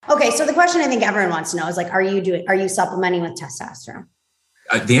Okay. So the question I think everyone wants to know is like, are you supplementing with testosterone?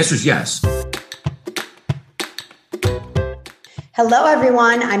 The answer is yes. Hello,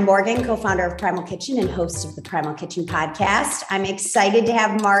 everyone. I'm Morgan, co-founder of Primal Kitchen and host of the Primal Kitchen podcast. I'm excited to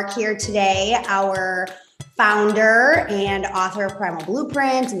have Mark here today, our founder and author of Primal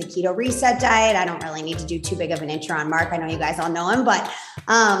Blueprint and the Keto Reset Diet. I don't really need to do too big of an intro on Mark. I know you guys all know him, but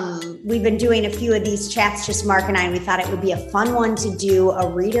we've been doing a few of these chats, just Mark and I, and we thought it would be a fun one to do a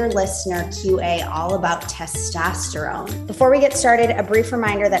reader-listener QA all about testosterone. Before we get started, a brief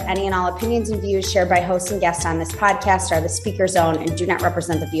reminder that any and all opinions and views shared by hosts and guests on this podcast are the speaker's own and do not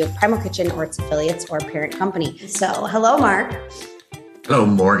represent the view of Primal Kitchen or its affiliates or parent company. So, hello, Mark. Hello,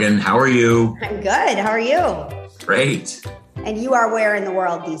 Morgan. How are you? I'm good. How are you? Great. And you are where in the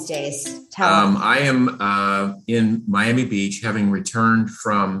world these days? I am in Miami Beach, having returned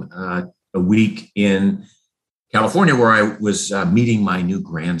from a week in California where I was meeting my new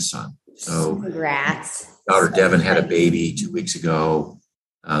grandson. So, congrats. Daughter Devin had a baby 2 weeks ago,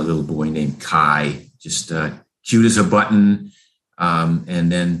 a little boy named Kai, just cute as a button.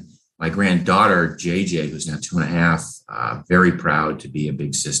 And then my granddaughter, JJ, who's now 2.5, very proud to be a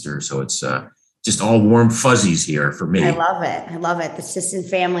big sister. So it's just all warm fuzzies here for me. I love it. The Sisson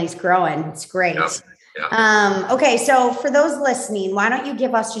family's growing. It's great. Yep. Okay. So for those listening, why don't you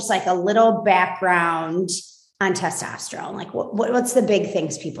give us just like a little background on testosterone? Like what's the big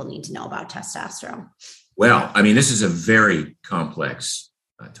things people need to know about testosterone? Well, I mean, this is a very complex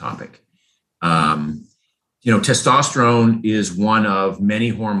topic. Testosterone is one of many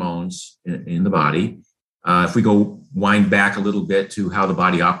hormones in the body. If we go wind back a little bit to how the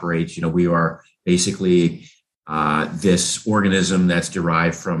body operates, we are basically this organism that's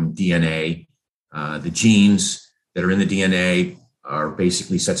derived from DNA. The genes that are in the DNA are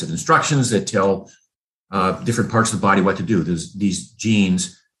basically sets of instructions that tell different parts of the body what to do. These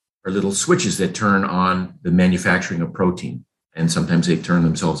genes are little switches that turn on the manufacturing of protein, and sometimes they turn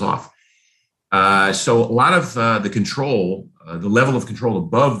themselves off. So a lot of the control, the level of control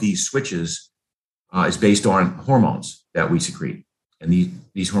above these switches is based on hormones that we secrete. And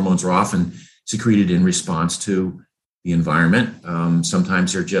these hormones are often secreted in response to the environment.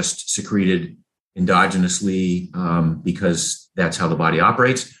 Sometimes they're just secreted endogenously because that's how the body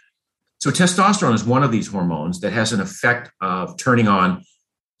operates. So testosterone is one of these hormones that has an effect of turning on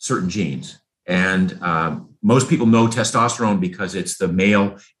certain genes. And most people know testosterone because it's the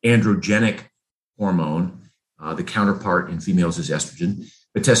male androgenic hormone. The counterpart in females is estrogen.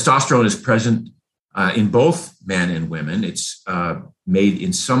 But testosterone is present in both men and women. It's made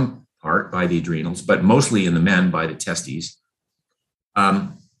in some part by the adrenals, but mostly in the men by the testes.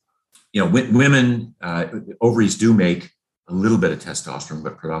 Women, ovaries do make a little bit of testosterone,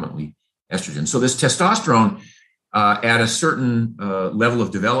 but predominantly estrogen. So this testosterone at a certain level of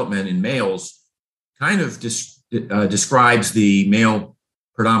development in males kind of describes the male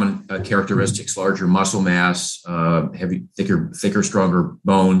predominant characteristics: larger muscle mass, thicker, stronger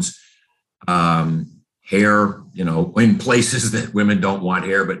bones, hair, in places that women don't want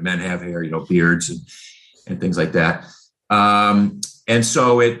hair, but men have hair, beards and things like that. And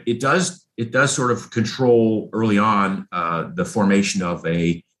so it does sort of control early on the formation of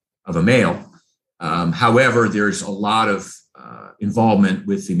a male. However, there's a lot of involvement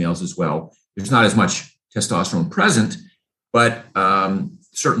with females as well. There's not as much testosterone present, but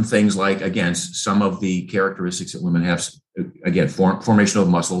certain things like, again, some of the characteristics that women have, again, formation of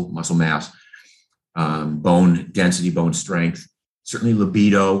muscle mass, bone density, bone strength, certainly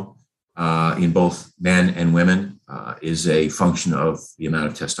libido in both men and women is a function of the amount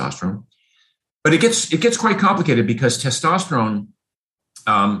of testosterone. But it gets quite complicated because testosterone,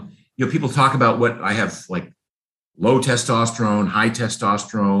 people talk about what I have, like low testosterone, high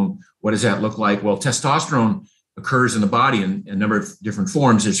testosterone. What does that look like? Well, testosterone occurs in the body in a number of different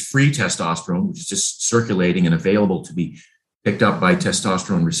forms. There's free testosterone, which is just circulating and available to be picked up by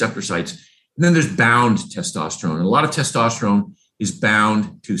testosterone receptor sites. And then there's bound testosterone. And a lot of testosterone is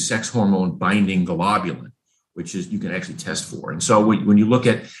bound to sex hormone binding globulin, which is you can actually test for. And so when you look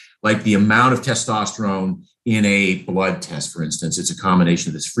at like the amount of testosterone in a blood test, for instance, it's a combination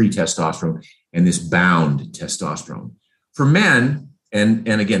of this free testosterone and this bound testosterone. For men, and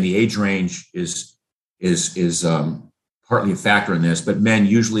again, the age range is partly a factor in this, but men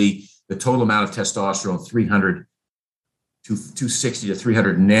usually the total amount of testosterone, 300 to 260 to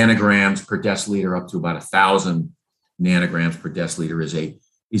 300 nanograms per deciliter, up to about 1,000 nanograms per deciliter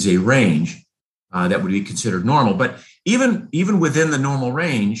is a range that would be considered normal. But even within the normal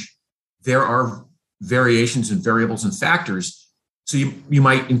range, there are variations and variables and factors. So you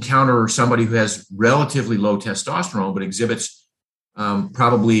might encounter somebody who has relatively low testosterone, but exhibits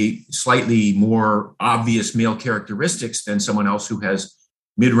probably slightly more obvious male characteristics than someone else who has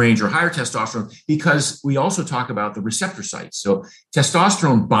mid-range or higher testosterone, because we also talk about the receptor sites. So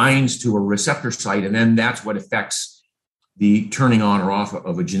testosterone binds to a receptor site, and then that's what affects the turning on or off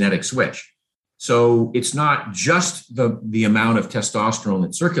of a genetic switch. So it's not just the amount of testosterone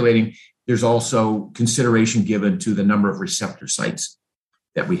that's circulating. There's also consideration given to the number of receptor sites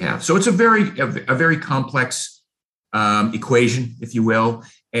that we have. So it's a very complex equation, if you will.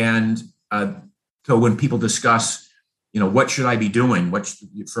 And so when people discuss, what should I be doing?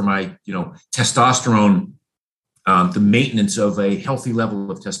 For my, testosterone, the maintenance of a healthy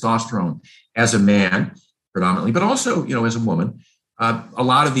level of testosterone as a man, predominantly, but also, as a woman, a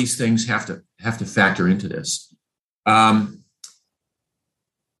lot of these things have to factor into this. One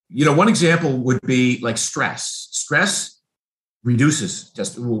example would be like stress. Stress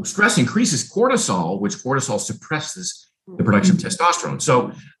stress increases cortisol, which cortisol suppresses the production of testosterone.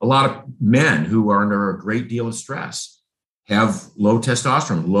 So a lot of men who are under a great deal of stress have low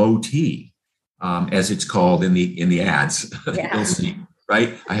testosterone, low T, as it's called in the ads. Yeah. You'll see,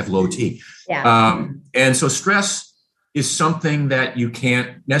 right? I have low T. Yeah. And so stress is something that you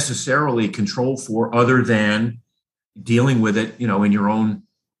can't necessarily control for, other than dealing with it, in your own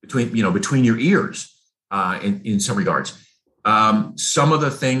between your ears, in some regards. Some of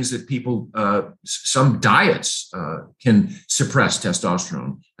the things that people, some diets can suppress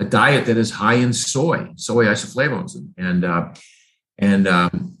testosterone. A diet that is high in soy isoflavones, and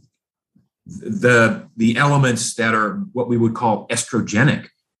the elements that are what we would call estrogenic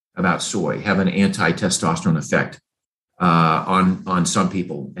about soy have an anti-testosterone effect on some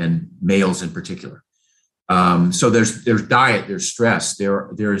people, and males in particular. So there's diet, there's stress,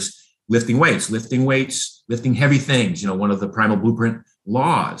 there's lifting weights, lifting heavy things. One of the Primal Blueprint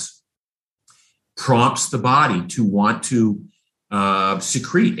laws prompts the body to want to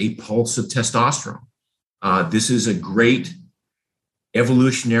secrete a pulse of testosterone. This is a great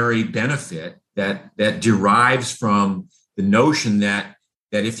evolutionary benefit that derives from the notion that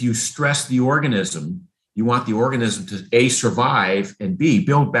if you stress the organism, you want the organism to A, survive, and B,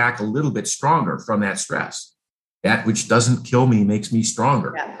 build back a little bit stronger from that stress. That which doesn't kill me makes me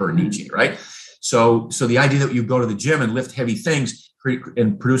stronger, per Nietzsche, right? So the idea that you go to the gym and lift heavy things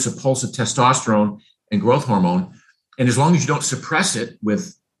and produce a pulse of testosterone and growth hormone, and as long as you don't suppress it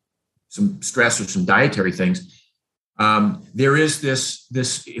with some stress or some dietary things, there is this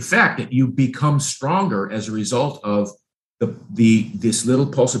effect that you become stronger as a result of this little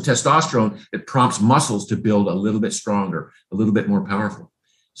pulse of testosterone that prompts muscles to build a little bit stronger, a little bit more powerful.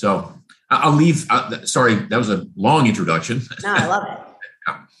 So I'll leave. Sorry, that was a long introduction. No, I love it.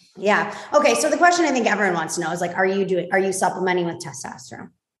 Yeah. Okay. So the question I think everyone wants to know is like, are you supplementing with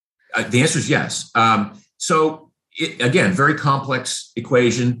testosterone? The answer is yes. So again, very complex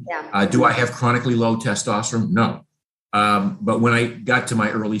equation. Yeah. Do I have chronically low testosterone? No. But when I got to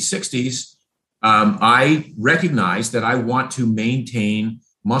my early 60s, I recognized that I want to maintain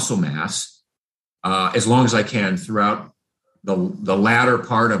muscle mass as long as I can throughout the latter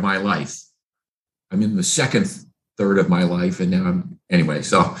part of my life. I'm in the second third of my life, and now anyway.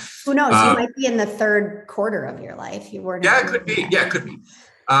 So who knows? You might be in the third quarter of your life. You were. Yeah, it could be. Yeah, it could be.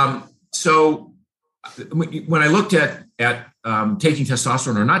 So when I looked at taking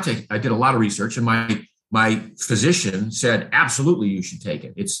testosterone or not taking, I did a lot of research, and my physician said, absolutely, you should take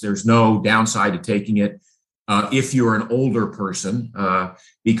it. There's no downside to taking it if you're an older person,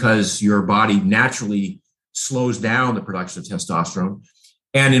 because your body naturally slows down the production of testosterone.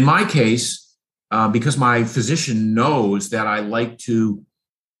 And in my case, because my physician knows that I like to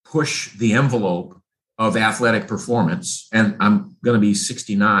push the envelope of athletic performance, and I'm going to be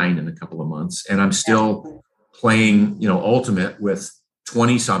 69 in a couple of months, and I'm still playing, ultimate with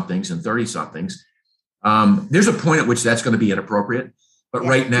 20 somethings and 30 somethings. There's a point at which that's going to be inappropriate, but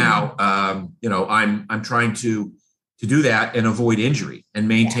right now, I'm trying to do that and avoid injury and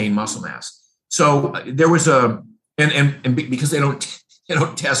maintain muscle mass. So there was and because they don't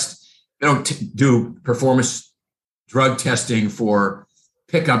do performance drug testing for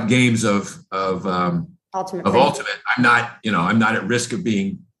pickup games of Ultimate. I'm not at risk of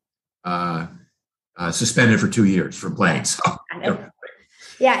being suspended for 2 years from playing. So.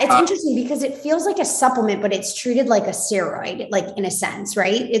 Yeah, it's interesting because it feels like a supplement, but it's treated like a steroid, like in a sense,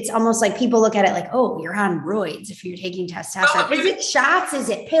 right? It's almost like people look at it like, oh, you're on roids if you're taking testosterone. Is it shots? Is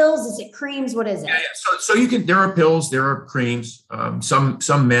it pills? Is it creams? What is it? Yeah. So you can. There are pills. There are creams.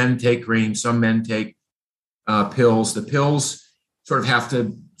 Some men take creams. Some men take pills. The pills sort of have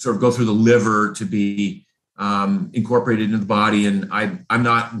to go through the liver to be incorporated into the body, and I'm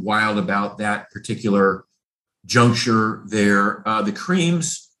not wild about that particular juncture there. The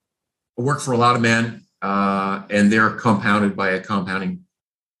creams work for a lot of men, and they're compounded by a compounding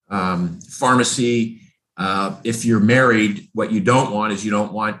pharmacy. If you're married, what you don't want is you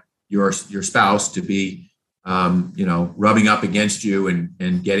don't want your spouse to be, rubbing up against you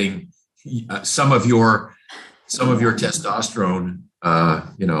and getting some of your testosterone,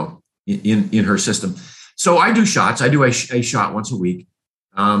 in her system. So I do shots. I do a shot once a week.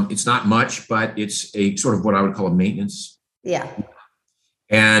 It's not much, but it's a sort of what I would call a maintenance. Yeah.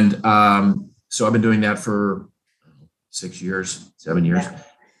 And so I've been doing that for 7 years.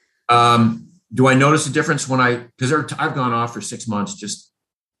 Yeah. Do I notice a difference because I've gone off for 6 months just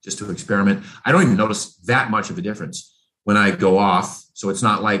to experiment. I don't even notice that much of a difference when I go off. So it's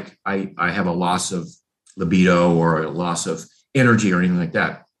not like I have a loss of libido or a loss of energy or anything like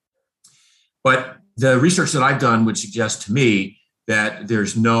that. But the research that I've done would suggest to me that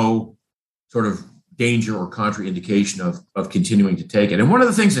there's no sort of danger or contraindication of continuing to take it. And one of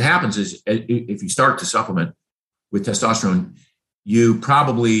the things that happens is if you start to supplement with testosterone, you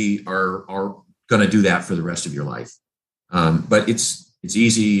probably are going to do that for the rest of your life. But it's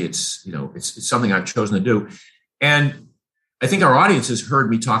easy. It's something I've chosen to do. And I think our audience has heard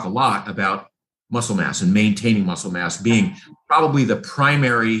me talk a lot about muscle mass and maintaining muscle mass being probably the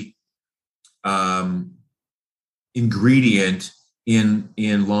primary ingredient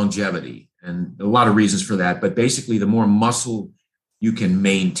in longevity, and a lot of reasons for that. But basically, the more muscle you can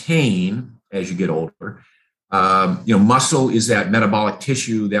maintain as you get older, muscle is that metabolic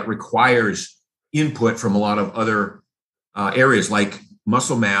tissue that requires input from a lot of other areas, like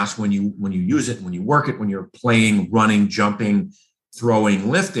muscle mass. When you use it, when you work it, when you're playing, running, jumping, throwing,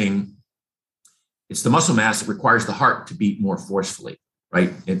 lifting, it's the muscle mass that requires the heart to beat more forcefully,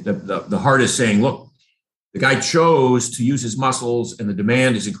 right? The heart is saying, look, the guy chose to use his muscles and the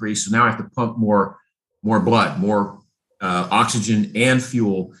demand is increased. So now I have to pump more blood, more oxygen and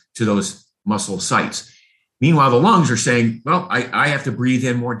fuel to those muscle sites. Meanwhile, the lungs are saying, well, I have to breathe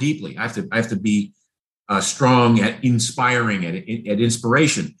in more deeply. I have to be strong at inspiring, at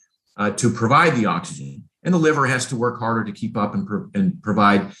inspiration to provide the oxygen. And the liver has to work harder to keep up and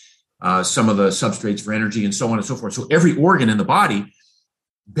provide some of the substrates for energy and so on and so forth. So every organ in the body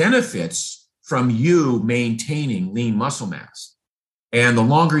benefits from you maintaining lean muscle mass. And the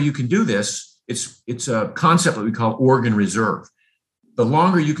longer you can do this, it's a concept that we call organ reserve. The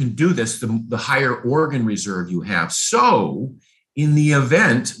longer you can do this, the higher organ reserve you have. So in the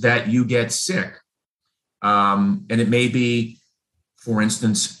event that you get sick, and it may be, for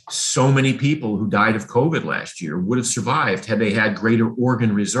instance, so many people who died of COVID last year would have survived had they had greater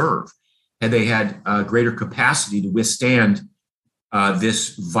organ reserve, had they had greater capacity to withstand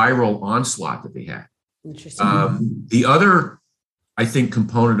this viral onslaught that they had. Interesting. The other, I think,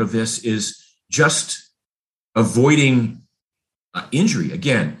 component of this is just avoiding injury.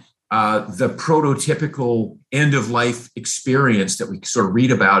 Again, the prototypical end-of-life experience that we sort of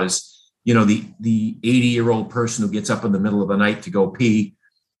read about is, the 80-year-old person who gets up in the middle of the night to go pee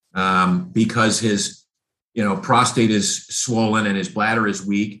because his, prostate is swollen and his bladder is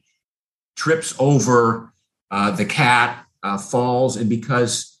weak, trips over the cat, falls, and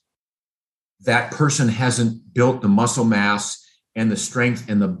because that person hasn't built the muscle mass and the strength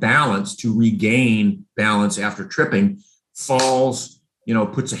and the balance to regain balance after tripping, falls,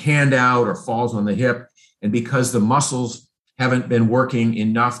 puts a hand out or falls on the hip. And because the muscles haven't been working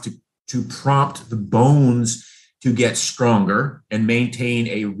enough to prompt the bones to get stronger and maintain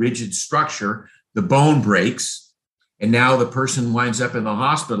a rigid structure, the bone breaks. And now the person winds up in the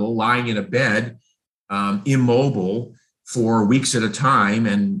hospital lying in a bed, immobile for weeks at a time.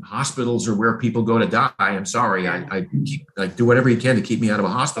 And hospitals are where people go to die. I'm sorry. I do whatever you can to keep me out of a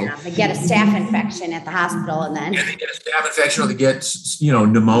hospital. Yeah, they get a staph infection at the hospital and then. Yeah, they get a staph infection or they get,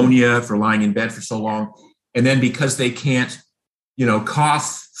 pneumonia for lying in bed for so long. And then because they can't,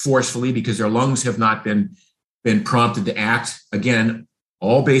 cough forcefully because their lungs have not been prompted to act, again,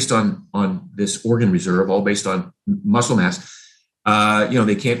 all based on this organ reserve, all based on muscle mass,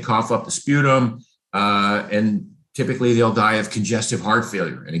 they can't cough up the sputum, and typically they'll die of congestive heart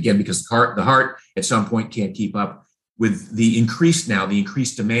failure. And again, because the heart at some point can't keep up with the increased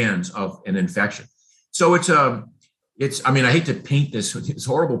demands of an infection. So I hate to paint this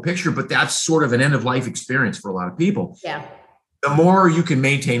horrible picture, but that's sort of an end of life experience for a lot of people. Yeah. The more you can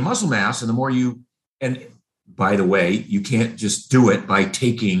maintain muscle mass and the more and by the way, you can't just do it by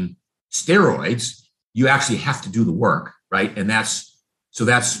taking steroids. You actually have to do the work, right? And that's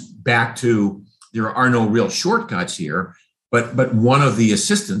back to, there are no real shortcuts here, but one of the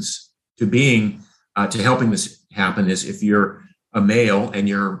assistants to helping this happen is if you're a male and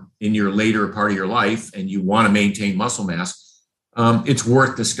you're in your later part of your life and you want to maintain muscle mass, it's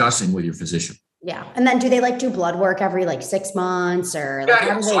worth discussing with your physician. Yeah. And then do they like do blood work every like 6 months or like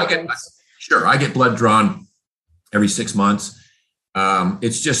how do they Sure. I get blood drawn every 6 months.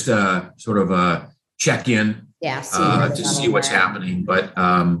 It's just a sort of a check-in to see what's happening. But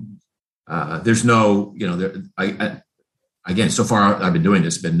there's no, again, so far I've been doing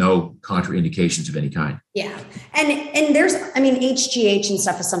this, been no contraindications of any kind. Yeah. And there's, HGH and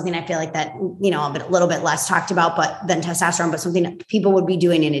stuff is something I feel like that, a little bit less talked about, than testosterone, but something that people would be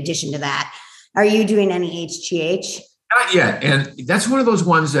doing in addition to that. Are you doing any HGH? Not yet. And that's one of those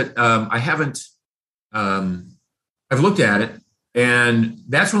ones that I haven't, I've looked at it, and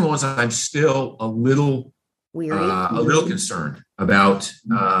that's one of the ones I'm still a little concerned about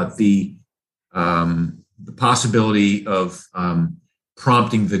the possibility of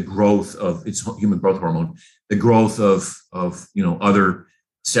prompting the growth of its human growth hormone, the growth of other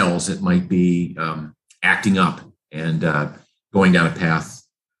cells that might be acting up and going down a path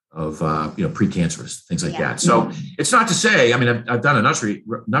of precancerous things like that. So it's not to say, I've done enough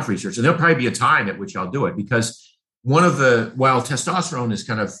research, and there'll probably be a time at which I'll do it, because while testosterone is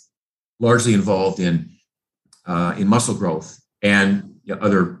kind of largely involved in muscle growth and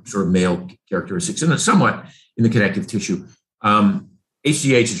other sort of male characteristics, and somewhat in the connective tissue,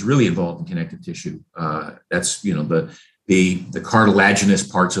 HGH is really involved in connective tissue. That's the cartilaginous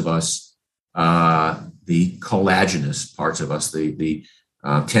parts of us, the collagenous parts of us, the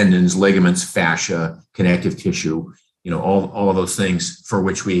tendons, ligaments, fascia, connective tissue, all of those things for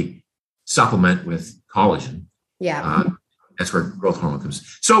which we supplement with collagen. Yeah. That's where growth hormone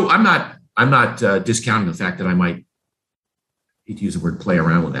comes. So I'm not discounting the fact that I might, hate to use the word, play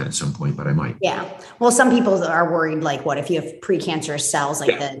around with that at some point, but I might. Yeah. Well, some people are worried, like, what if you have precancerous cells,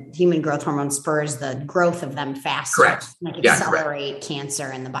 like the human growth hormone spurs the growth of them faster, correct, accelerate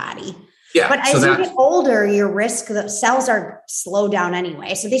cancer in the body. Yeah. But as you get older, your risk, the cells are slowed down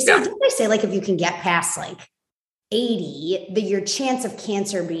anyway. So they say like, if you can get past like 80, your chance of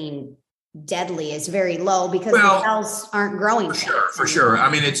cancer being deadly is very low because the cells aren't growing. For sure.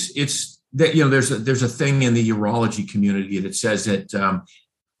 It's that, there's a thing in the urology community that says that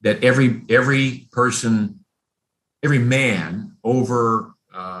every person, every man over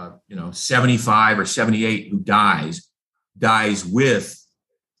 75 or 78 who dies with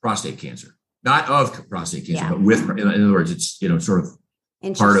prostate cancer, not of prostate cancer, but with, in other words, it's, sort of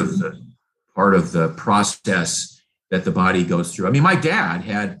part of the process that the body goes through. My dad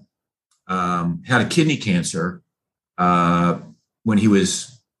had a kidney cancer when he was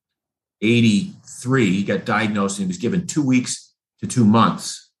 83. He got diagnosed and he was given 2 weeks to 2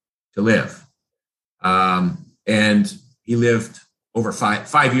 months to live. And he lived over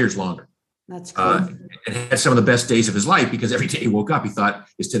five years longer. That's cool. And had some of the best days of his life, because every day he woke up, he thought,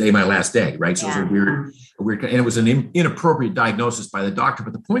 is today my last day, right? So it was a weird, and it was an inappropriate diagnosis by the doctor.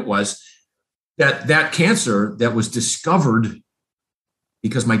 But the point was that cancer that was discovered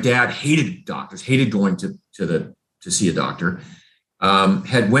because my dad hated doctors, hated going to see a doctor,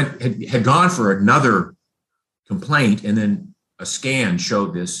 had gone for another complaint, and then a scan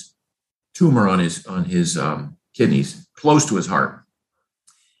showed this tumor on his kidneys close to his heart.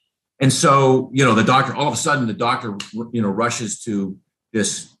 And so, the doctor, all of a sudden, rushes to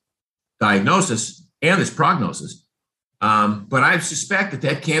this diagnosis and this prognosis. But I suspect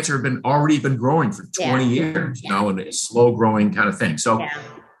that cancer had already been growing for 20 years, and it's slow growing kind of thing. So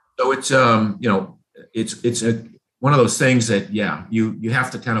it's, it's one of those things that, you have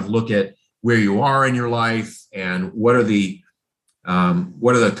to kind of look at where you are in your life and what are the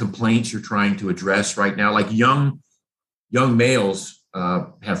complaints you're trying to address right now. Like young males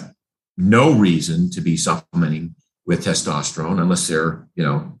have no reason to be supplementing with testosterone unless they're,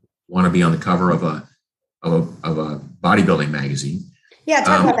 want to be on the cover of a bodybuilding magazine. Yeah,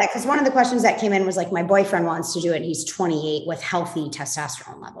 talk about that, because one of the questions that came in was like, my boyfriend wants to do it, and he's 28 with healthy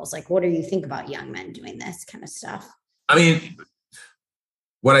testosterone levels. Like, what do you think about young men doing this kind of stuff?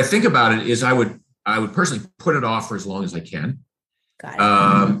 What I think about it is I would personally put it off for as long as I can. Got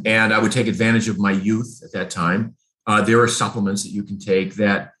it. And I would take advantage of my youth at that time. There are supplements that you can take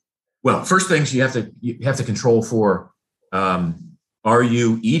that, well, first things you have to control for, are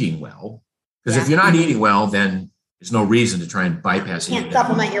you eating well? Because if you're not eating well, then there's no reason to try and bypass it. You can't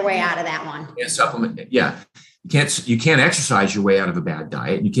supplement your way out of that one. You can't supplement. Yeah. You can't exercise your way out of a bad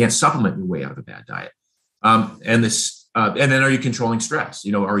diet. You can't supplement your way out of a bad diet. And then are you controlling stress?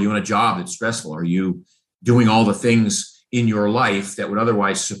 Are you in a job that's stressful? Are you doing all the things in your life that would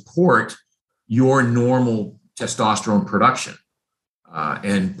otherwise support your normal testosterone production,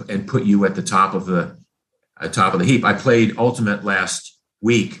 and put you at the top of the top of the heap. I played Ultimate last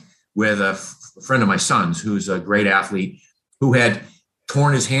week with a friend of my son's who's a great athlete who had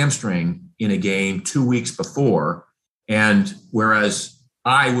torn his hamstring in a game 2 weeks before. And whereas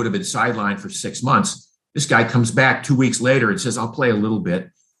I would have been sidelined for 6 months, this guy comes back 2 weeks later and says, I'll play a little bit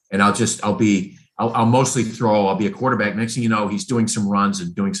and I'll mostly throw, I'll be a quarterback. Next thing you know, he's doing some runs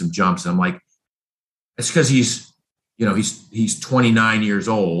and doing some jumps. And I'm like, it's because he's 29 years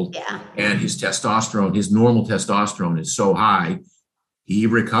old, and his normal testosterone is so high, he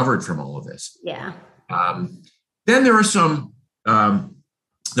recovered from all of this. Yeah. Then there are some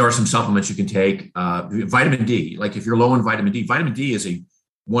supplements you can take. Vitamin D, like if you're low in vitamin D is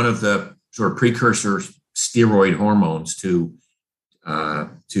one of the sort of precursor steroid hormones to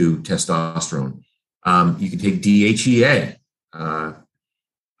testosterone. You can take DHEA,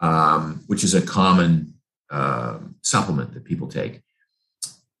 which is a common supplement that people take.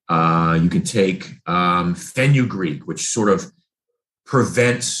 You can take fenugreek, which sort of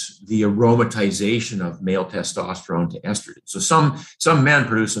prevents the aromatization of male testosterone to estrogen. So some men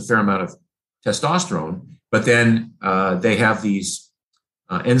produce a fair amount of testosterone, but then they have these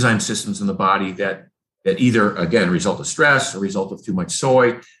enzyme systems in the body that either, again, a result of stress, a result of too much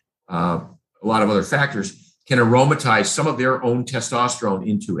soy, a lot of other factors, can aromatize some of their own testosterone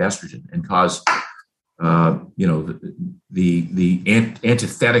into estrogen and cause the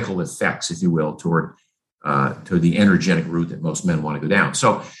antithetical effects, if you will, toward the energetic route that most men want to go down.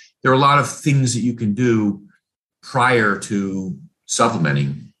 So there are a lot of things that you can do prior to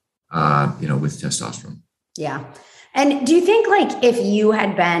supplementing, with testosterone. Yeah. And do you think like if you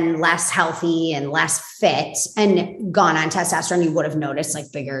had been less healthy and less fit and gone on testosterone, you would have noticed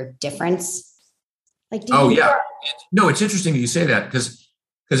like bigger difference? Like, yeah. No, it's interesting that you say that because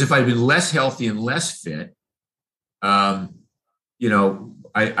if I'd been less healthy and less fit, I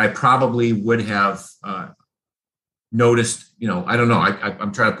probably would have noticed, I don't know.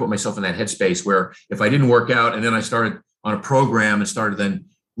 I'm trying to put myself in that headspace where if I didn't work out and then I started on a program and started then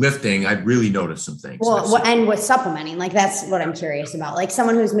lifting, I'd really notice some things. Well, and with supplementing, like that's what I'm curious about. Like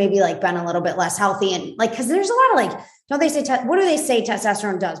someone who's maybe like been a little bit less healthy and like, because there's a lot of like, what do they say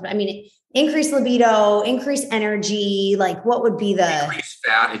testosterone does? But I mean, increase libido, increase energy. Like what would be the increase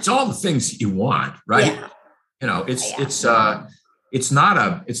fat? It's all the things you want, right? Yeah. It's not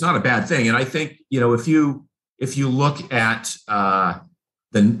a bad thing. And I think, if you look at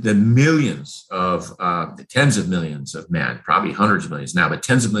the millions of the tens of millions of men, probably hundreds of millions now, but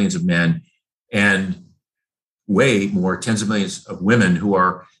tens of millions of men and way more tens of millions of women who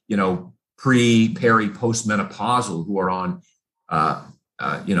are, peri, postmenopausal, who are on,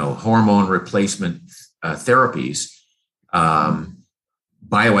 hormone replacement therapies,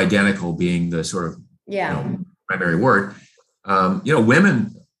 bioidentical being the sort of primary word.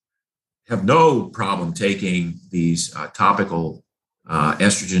 Women have no problem taking these topical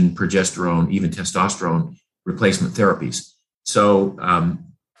estrogen, progesterone, even testosterone replacement therapies. So,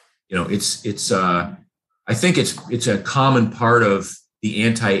 I think it's a common part of the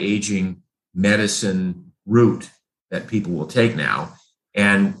anti-aging medicine route that people will take now.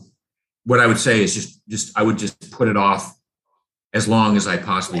 And what I would say is I would just put it off as long as I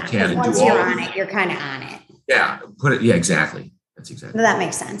possibly can. And once you're on it, you're kind of on it. Yeah. Exactly. That's exactly. That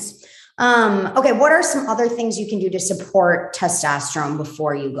makes sense. Okay. What are some other things you can do to support testosterone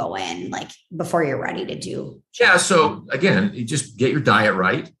before you go in, like before you're ready to do? Yeah. So again, you just get your diet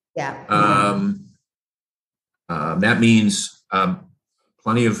right. Yeah. That means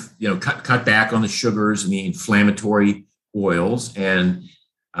plenty of, cut back on the sugars and the inflammatory oils and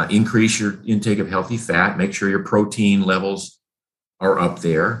increase your intake of healthy fat. Make sure your protein levels are up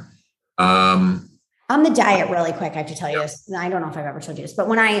there. On the diet, really quick, I have to tell you this. I don't know if I've ever told you this, but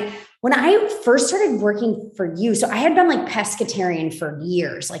when I first started working for you, so I had been like pescatarian for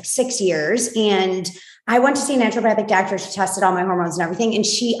years, like 6 years. And I went to see a naturopathic doctor. She tested all my hormones and everything. And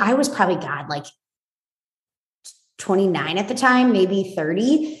I was probably, like 29 at the time, maybe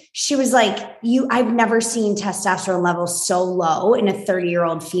 30. She was like, I've never seen testosterone levels so low in a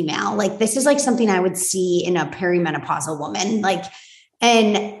 30-year-old female. Like, this is like something I would see in a perimenopausal woman.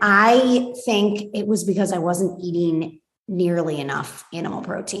 And I think it was because I wasn't eating nearly enough animal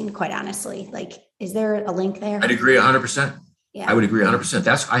protein, quite honestly. Like, is there a link there? I'd agree 100%. Yeah. I would agree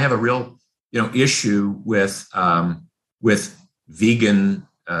 100%. I have a real, issue with vegan,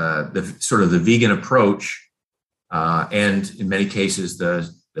 the vegan approach, and in many cases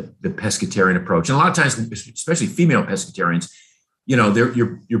the pescatarian approach. And a lot of times, especially female pescatarians,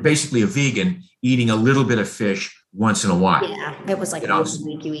 you're basically a vegan eating a little bit of fish once in a while. Yeah, it was like once a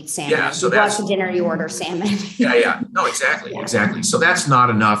week you eat salmon. Yeah, so you go out to dinner, you order salmon. Yeah. No, exactly. So that's not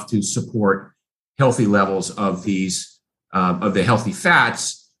enough to support healthy levels of these, of the healthy fats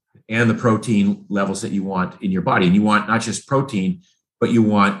and the protein levels that you want in your body. And you want not just protein, but you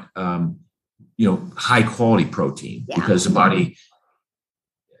want, high quality protein, because the body,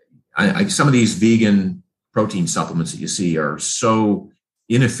 some of these vegan protein supplements that you see are so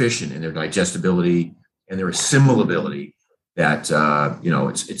inefficient in their digestibility and their assimilability that,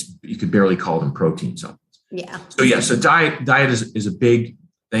 you could barely call them protein supplements. Yeah. So diet is a big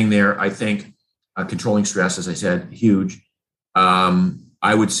thing there. I think controlling stress, as I said, huge.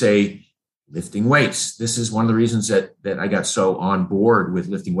 I would say lifting weights. This is one of the reasons that I got so on board with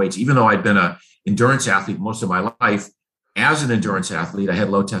lifting weights, even though I'd been an endurance athlete most of my life. As an endurance athlete, I had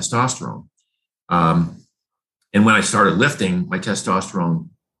low testosterone. And when I started lifting, my testosterone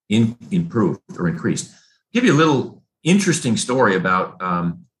improved or increased. I'll give you a little interesting story about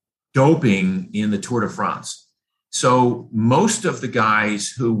doping in the Tour de France. So most of the guys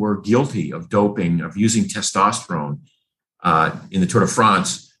who were guilty of doping, of using testosterone in the Tour de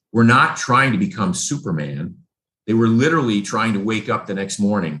France, were not trying to become Superman. They were literally trying to wake up the next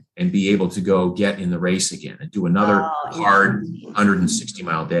morning and be able to go get in the race again and do another hard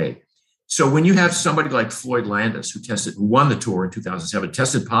 160-mile day. So when you have somebody like Floyd Landis, who won the Tour in 2007,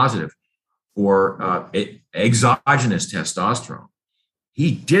 tested positive for exogenous testosterone,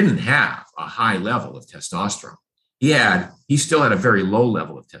 he didn't have a high level of testosterone. He still had a very low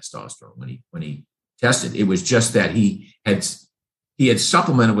level of testosterone when he tested. It was just that he had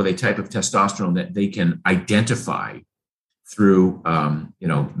supplemented with a type of testosterone that they can identify through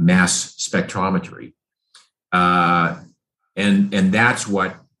mass spectrometry, and that's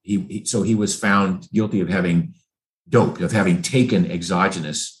what he was found guilty of having doped, of having taken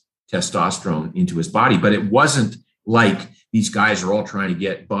exogenous testosterone into his body. But it wasn't like these guys are all trying to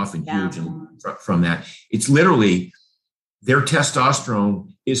get buff and huge and from that. It's literally their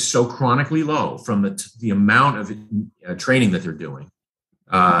testosterone is so chronically low from the amount of training that they're doing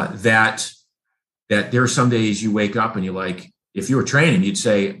that there are some days you wake up and you're like, if you were training, you'd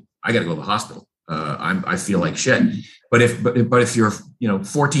say, I got to go to the hospital. I feel like shit. But if you're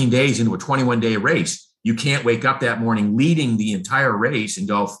 14 days into a 21-day race, you can't wake up that morning leading the entire race and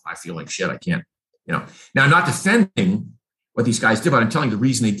go, I feel like shit. I can't. Now, I'm not defending what these guys did, but I'm telling you the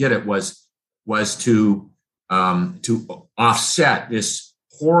reason they did it was to offset this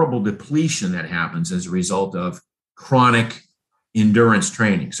horrible depletion that happens as a result of chronic endurance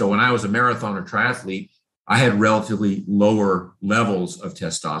training. So when I was a marathon or triathlete, I had relatively lower levels of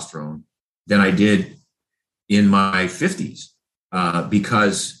testosterone than I did in my 50s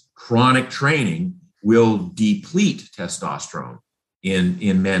because chronic training will deplete testosterone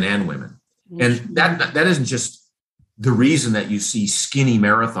in men and women. And that isn't just the reason that you see skinny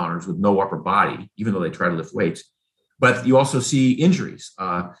marathoners with no upper body, even though they try to lift weights, but you also see injuries,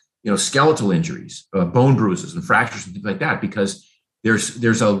 skeletal injuries, bone bruises and fractures and things like that, because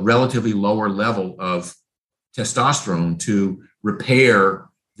there's a relatively lower level of testosterone to repair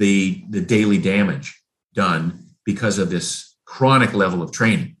the daily damage done because of this chronic level of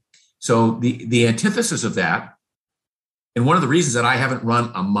training. So the antithesis of that, and one of the reasons that I haven't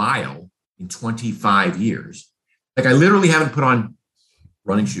run a mile in 25 years, like I literally haven't put on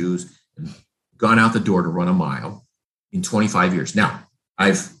running shoes and gone out the door to run a mile in 25 years. Now,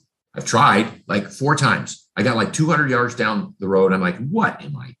 I've tried like 4 times. I got like 200 yards down the road. I'm like, what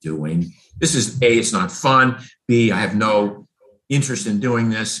am I doing? This is A, it's not fun. B, I have no interest in doing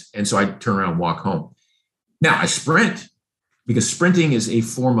this. And so I turn around and walk home. Now I sprint because sprinting is a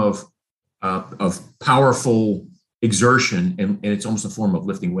form of powerful exertion. And it's almost a form of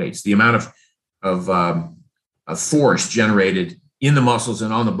lifting weights. The amount of force generated in the muscles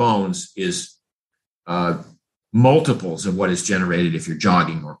and on the bones is multiples of what is generated if you're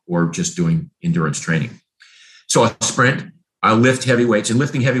jogging or just doing endurance training. So a sprint, I lift heavy weights, and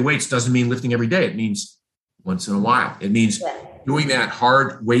lifting heavy weights doesn't mean lifting every day. It means once in a while. It means doing that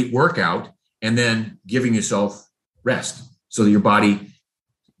hard weight workout and then giving yourself rest so that your body,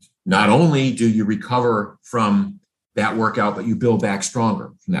 not only do you recover from that workout, but you build back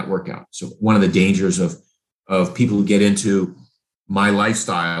stronger from that workout. So one of the dangers of people who get into my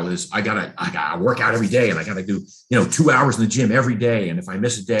lifestyle is I gotta work out every day, and I gotta do 2 hours in the gym every day. And if I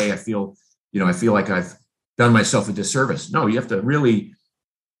miss a day, I feel like I've done myself a disservice. No, you have to really,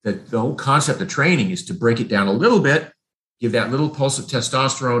 the whole concept of training is to break it down a little bit, give that little pulse of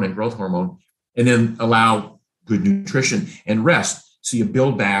testosterone and growth hormone, and then allow good nutrition and rest so you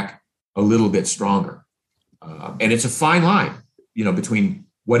build back a little bit stronger. And it's a fine line, between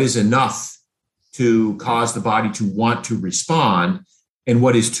what is enough to cause the body to want to respond and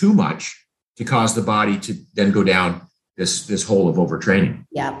what is too much to cause the body to then go down this hole of overtraining.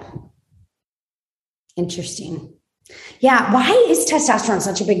 Yep. Interesting. Yeah. Why is testosterone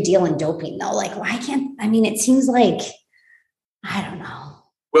such a big deal in doping though? Like, why can't, I mean, it seems like, I don't know.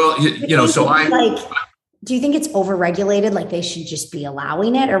 Well, do you think it's overregulated? Like they should just be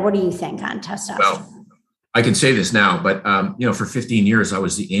allowing it, or what do you think on testosterone? Well, I can say this now, but for 15 years, I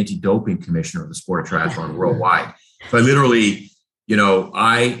was the anti-doping commissioner of the sport of triathlon worldwide. So I literally,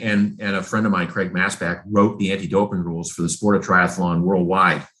 I and a friend of mine, Craig Masbach, wrote the anti-doping rules for the sport of triathlon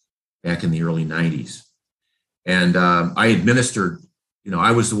worldwide back in the early 90s. And I administered,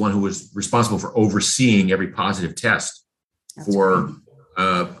 I was the one who was responsible for overseeing every positive test for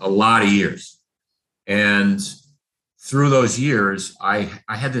a lot of years. And through those years, I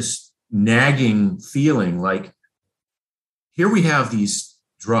had this nagging feeling like, here we have these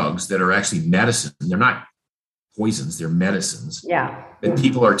drugs that are actually medicine. They're not poisons, they're medicines that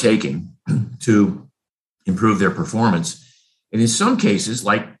people are taking to improve their performance. And in some cases,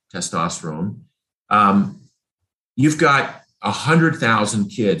 like testosterone, you've got 100,000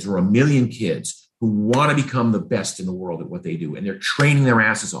 kids or 1 million kids who want to become the best in the world at what they do. And they're training their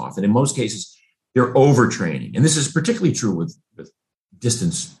asses off. And in most cases, they're overtraining. And this is particularly true with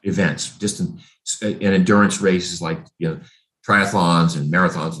distance events, distance and endurance races like triathlons and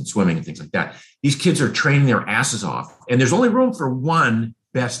marathons and swimming and things like that. These kids are training their asses off. And there's only room for one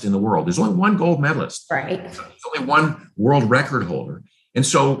best in the world. There's only one gold medalist. Right. There's only one world record holder. And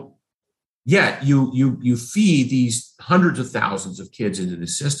so, you feed these hundreds of thousands of kids into the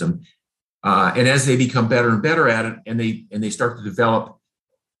system. And as they become better and better at it, and they start to develop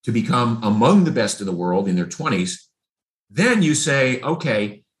to become among the best in the world in their 20s, then you say,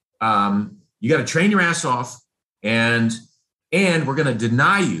 okay, you got to train your ass off, and we're going to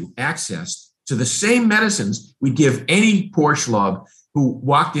deny you access to the same medicines we'd give any poor schlub who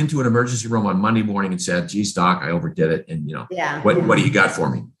walked into an emergency room on Monday morning and said, geez, doc, I overdid it. And, what do you got for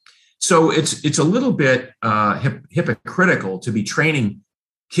me? So it's a little bit hypocritical to be training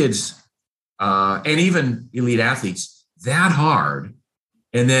kids and even elite athletes that hard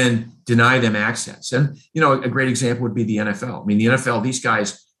and then deny them access. And, a great example would be the NFL. I mean, the NFL, these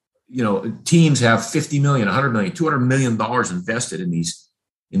guys, teams have $50 million, $100 million, $200 million invested in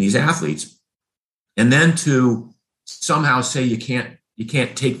these athletes. And then to somehow say you can't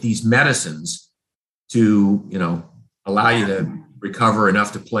take these medicines to, allow you to recover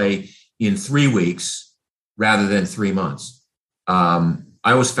enough to play in 3 weeks rather than 3 months. I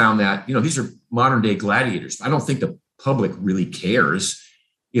always found that, these are modern day gladiators. I don't think the public really cares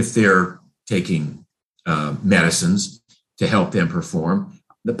if they're taking medicines to help them perform.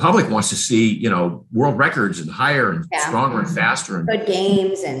 The public wants to see, world records and higher and stronger and faster and good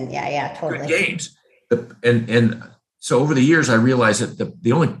games and totally good games. And so over the years, I realized that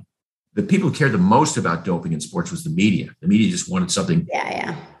the people who cared the most about doping in sports was the media. The media just wanted something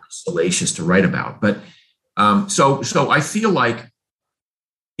salacious to write about. But so I feel like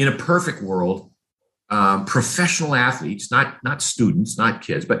in a perfect world, professional athletes, not students, not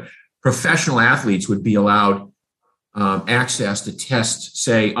kids, but professional athletes would be allowed access to tests,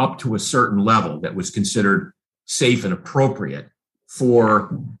 say, up to a certain level that was considered safe and appropriate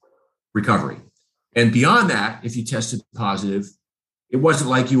for recovery. And beyond that, if you tested positive, it wasn't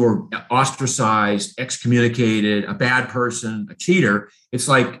like you were ostracized, excommunicated, a bad person, a cheater. It's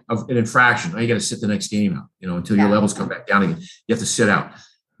like an infraction. You got to sit the next game out, until your levels come back down again. You have to sit out.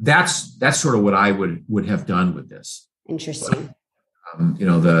 That's sort of what I would have done with this. Interesting.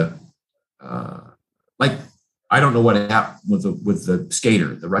 But, I don't know what happened with the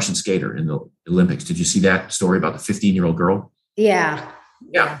skater, the Russian skater in the Olympics. Did you see that story about the 15-year-old girl? Yeah.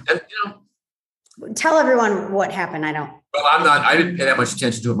 And, tell everyone what happened. Well, I didn't pay that much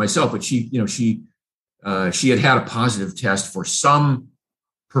attention to it myself, but she had a positive test for some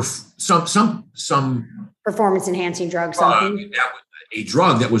performance enhancing drug, something. A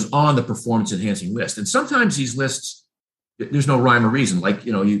drug that was on the performance enhancing list. And sometimes these lists, there's no rhyme or reason. Like,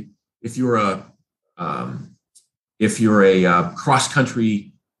 if you're a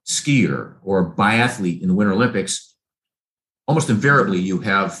cross-country skier or biathlete in the Winter Olympics, almost invariably you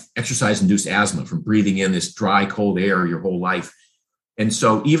have exercise-induced asthma from breathing in this dry, cold air your whole life. And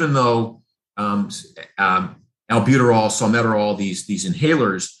so even though albuterol, salmeterol, these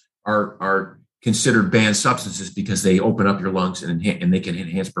inhalers are considered banned substances because they open up your lungs and they can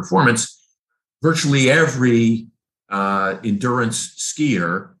enhance performance, virtually every endurance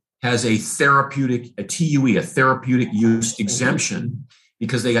skier has a therapeutic use exemption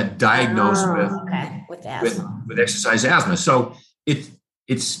because they got diagnosed with exercise asthma. So it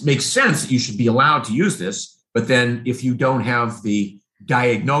makes sense that you should be allowed to use this, but then if you don't have the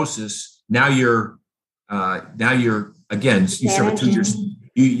diagnosis, now you're again, you serve a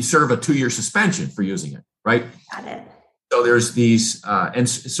you serve a 2-year suspension for using it, right? Got it. So there's these, and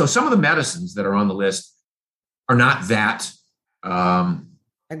so some of the medicines that are on the list are not that,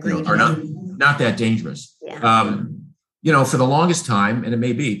 Agreed. are not that dangerous. Yeah. For the longest time, and it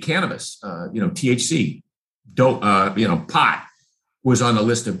may be cannabis, THC, dope, pot was on the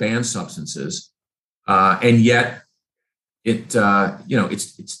list of banned substances, and yet it's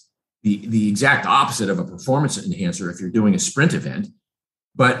the exact opposite of a performance enhancer if you're doing a sprint event.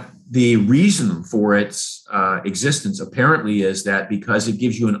 But the reason for its existence apparently is that because it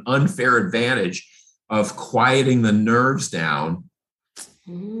gives you an unfair advantage of quieting the nerves down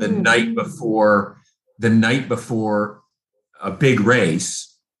the night before a big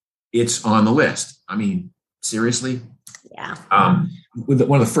race, it's on the list. I mean, seriously? Yeah.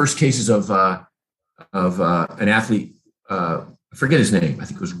 One of the first cases of an athlete, I forget his name. I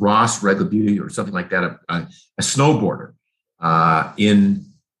think it was Ross Regular Beauty or something like that. A snowboarder in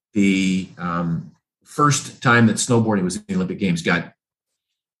the first time that snowboarding was in the Olympic Games got,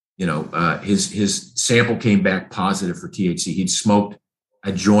 his sample came back positive for THC. He'd smoked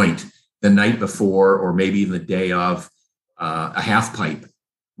a joint the night before, or maybe even the day of a half pipe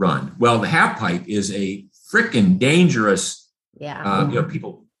run. Well, the half pipe is a freaking dangerous. Yeah.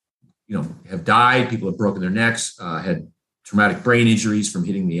 People, have died. People have broken their necks, had traumatic brain injuries from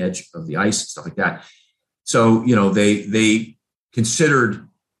hitting the edge of the ice, stuff like that. So, they considered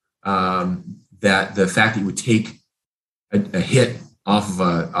that the fact that you would take a hit off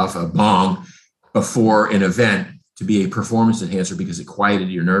of a bong before an event to be a performance enhancer because it quieted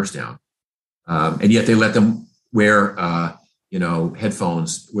your nerves down. And yet they let them wear,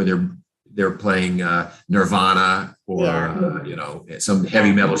 headphones where they're playing Nirvana or, some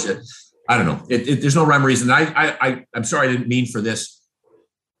heavy metal shit. I don't know. There's no rhyme or reason. I'm sorry, I didn't mean for this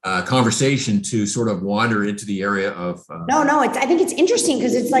conversation to sort of wander into the area of. No. I think it's interesting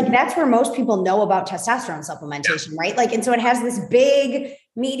because it's like, that's where most people know about testosterone supplementation, right? Like, and so it has this big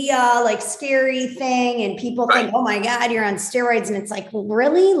media, like scary thing. And people think, oh my God, you're on steroids. And it's like, well,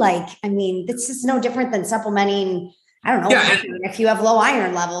 really? Like, I mean, this is no different than supplementing. I don't know. Yeah, if you have low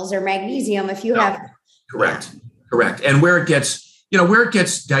iron levels or magnesium, if you have. Correct. And where it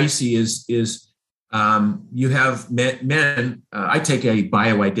gets dicey is you have men. I take a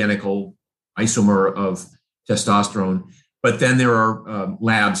bioidentical isomer of testosterone, but then there are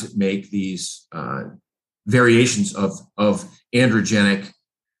labs that make these variations of androgenic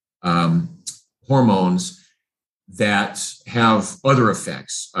hormones that have other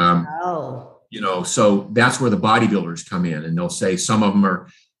effects. So that's where the bodybuilders come in, and they'll say some of them are,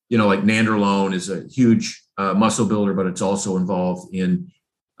 like nandrolone is a huge muscle builder, but it's also involved in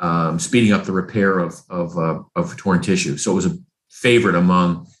speeding up the repair of torn tissue. So it was a favorite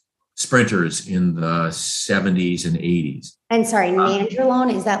among sprinters in the 70s and 80s. And sorry,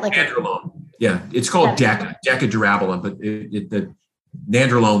 nandrolone, is that like nandrolone? Yeah, it's called decadurabolin, but the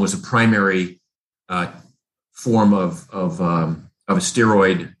nandrolone was a primary form of a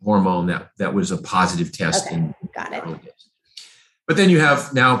steroid hormone that was a positive test. Okay, got it. But then you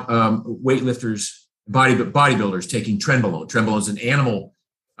have now weightlifters, bodybuilders taking trenbolone. Trenbolone is an animal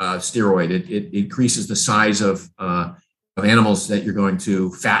steroid. It increases the size of animals that you're going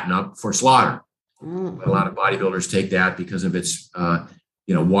to fatten up for slaughter. But a lot of bodybuilders take that because of its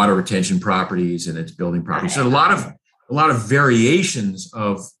water retention properties and its building properties. So a lot of variations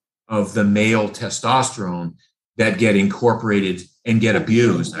of the male testosterone that get incorporated and get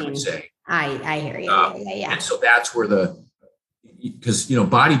abused, I would say. I hear you. Yeah. And so that's where because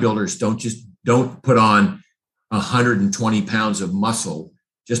bodybuilders don't put on 120 pounds of muscle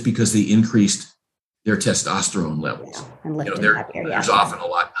just because they increased their testosterone levels. And there's often a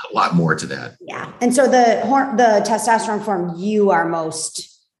lot more to that. Yeah. And so the testosterone form you are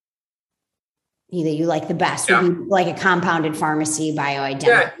either you like the best would be like a compounded pharmacy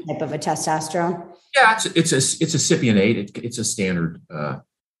bioidentical type of a testosterone. Yeah, it's a cypionate. It's a standard.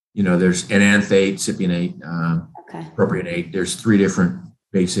 There's enanthate, cypionate, propionate. There's 3 different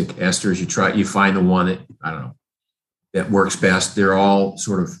basic esters. You find the one that works best. They're all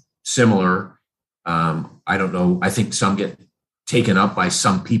sort of similar. I don't know. I think some get taken up by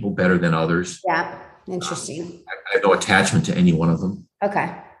some people better than others. Yeah, interesting. I have no attachment to any one of them.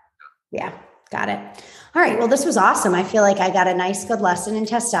 Okay. Yeah, got it. All right. Well, this was awesome. I feel like I got a nice, good lesson in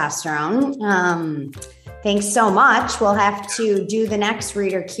testosterone. Thanks so much. We'll have to do the next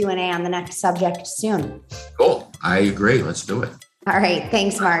reader Q&A on the next subject soon. Cool. I agree. Let's do it. All right.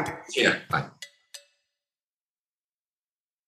 Thanks, Mark. Yeah. Bye.